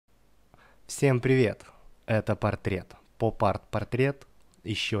Всем привет! Это портрет. Поп-Арт Портрет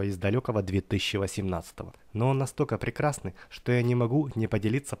еще из далекого 2018. Но он настолько прекрасный, что я не могу не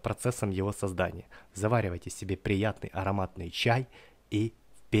поделиться процессом его создания. Заваривайте себе приятный ароматный чай и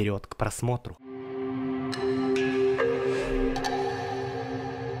вперед к просмотру.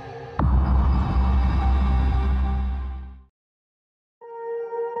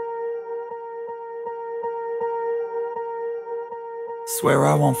 Swear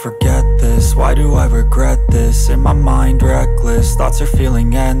I won't forget this, why do I regret this? In my mind reckless, thoughts are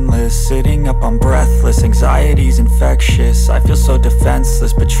feeling endless. Sitting up I'm breathless, anxiety's infectious. I feel so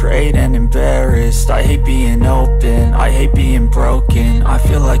defenseless, betrayed and embarrassed. I hate being open, I hate being broken. I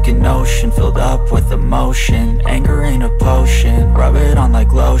feel like an ocean filled up with emotion. Anger ain't a potion, rub it on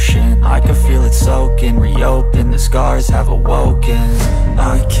like lotion. I can feel it soaking, reopen, the scars have awoken.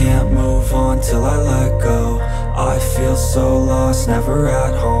 I can't move on till I let go. I feel so lost, never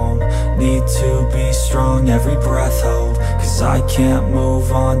at home. Need to be strong, every breath hold. Cause I can't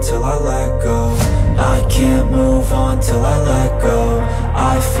move on till I let go. I can't move on till I let go.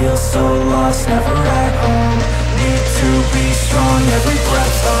 I feel so lost, never at home. Need to be strong, every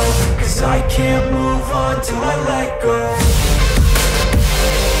breath hold. Cause I can't move on till I let go.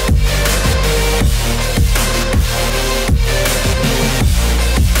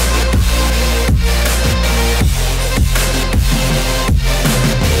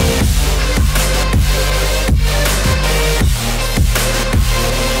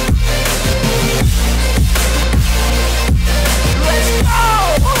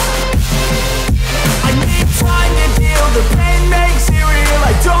 The pain makes it real,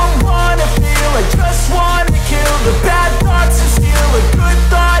 I don't wanna feel, I just wanna kill the bad thoughts and steal a good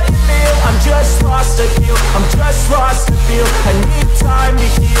thought and feel. I'm just lost, I feel, I'm just lost, I feel. I need time to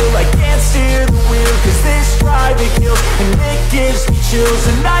heal, I can't steer the wheel. Cause this drive it kills, and it gives me chills.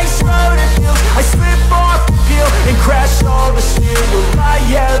 A nice road it feels, I slip off the peel and crash all the steel. Will I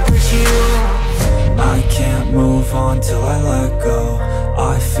ever heal? I can't move on till I let go.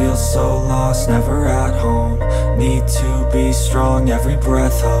 I feel so lost, never at home. Need to be strong, every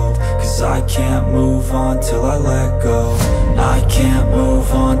breath hold. Cause I can't move on till I let go. I can't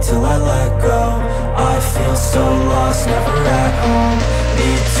move on till I let go. I feel so lost, never at home.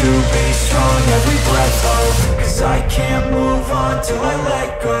 Need to be strong, every breath hold. Cause I can't move on till I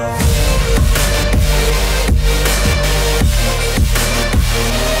let go.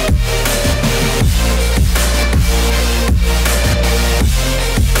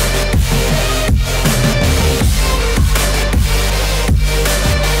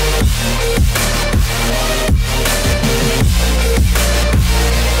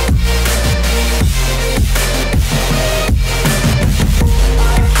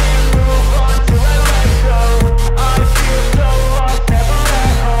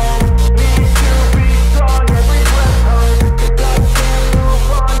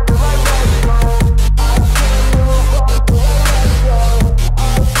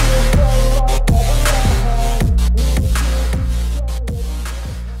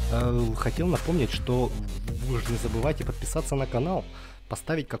 Хотел напомнить, что вы же не забывайте подписаться на канал,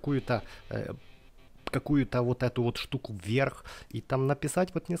 поставить какую-то вот эту вот штуку вверх и там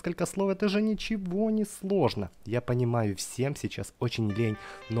написать вот несколько слов. Это же ничего не сложно. Я понимаю, всем сейчас очень лень,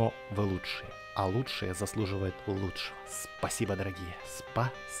 но вы лучшие, а лучшие заслуживают лучшего. Спасибо, дорогие,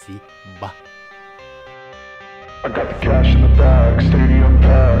 спасибо. I got the cash in the bag, stadium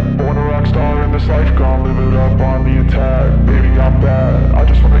packed. Born a rock star in this life, gonna live it up on the attack. Baby, I'm bad, I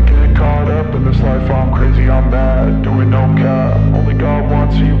just wanna get caught up in this life. I'm crazy, I'm mad, doing no cap. Only God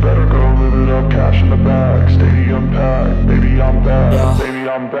wants you, better go live it up. Cash in the bag, stadium packed. Baby, I'm bad, yeah. Baby,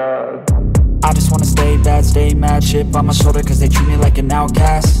 I'm bad. I just wanna stay bad, stay mad. Chip on my shoulder cause they treat me like an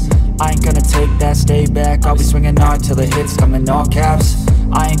outcast. I ain't gonna take that, stay back. I'll be swinging hard till the hits come in all caps.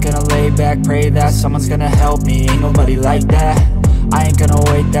 I ain't gonna lay back, pray that someone's gonna help me. Ain't nobody like that. I ain't gonna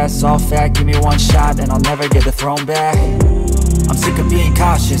wait, that's all fact. Give me one shot and I'll never get the throne back. I'm sick of being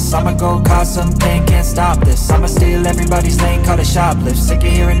cautious, I'ma go cause some pain, can't stop this. I'ma steal everybody's lane, call it shoplift. Sick of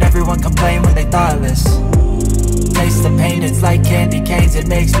hearing everyone complain when they thoughtless. Taste the pain, it's like candy canes. It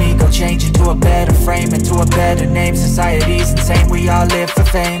makes me go change into a better frame, into a better name. Society's insane, we all live for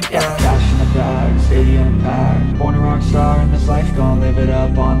fame, yeah. Cash in the bag, stadium packed. Born a rock star in this life, gonna live it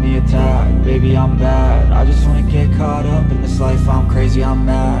up on the attack. Baby, I'm bad, I just wanna get caught up in this life. I'm crazy, I'm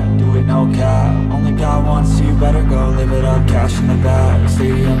mad, do it no cap. Only God wants you, better go live it up. Cash in the bag,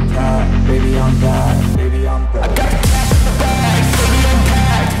 stadium packed. Baby, I'm bad, baby, I'm bad. I got the cash in the bag, stadium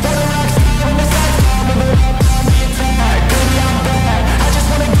packed. Born a rock star in this life, gonna live it up on the attack. Baby, I'm bad, I just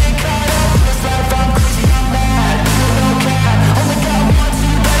wanna get caught up in this life. I'm crazy, I'm mad, do it no cap. Only God wants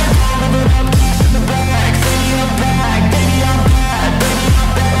you, better go live it up.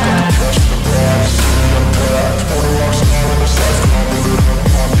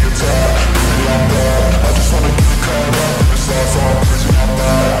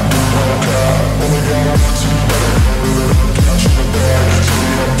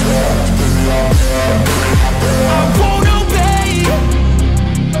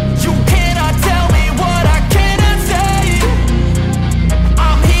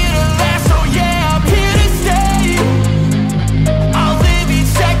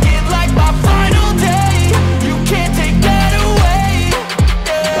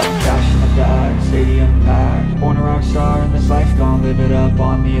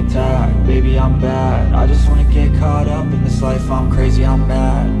 on the attack. Baby, I'm bad, I just wanna get caught up in this life. I'm crazy, I'm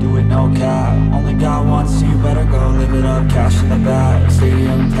mad, do it no cap. Only got one, so you better go live it up. Cash in the bag,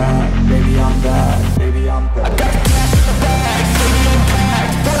 stadium packed. Baby, I'm bad, baby, I'm bad.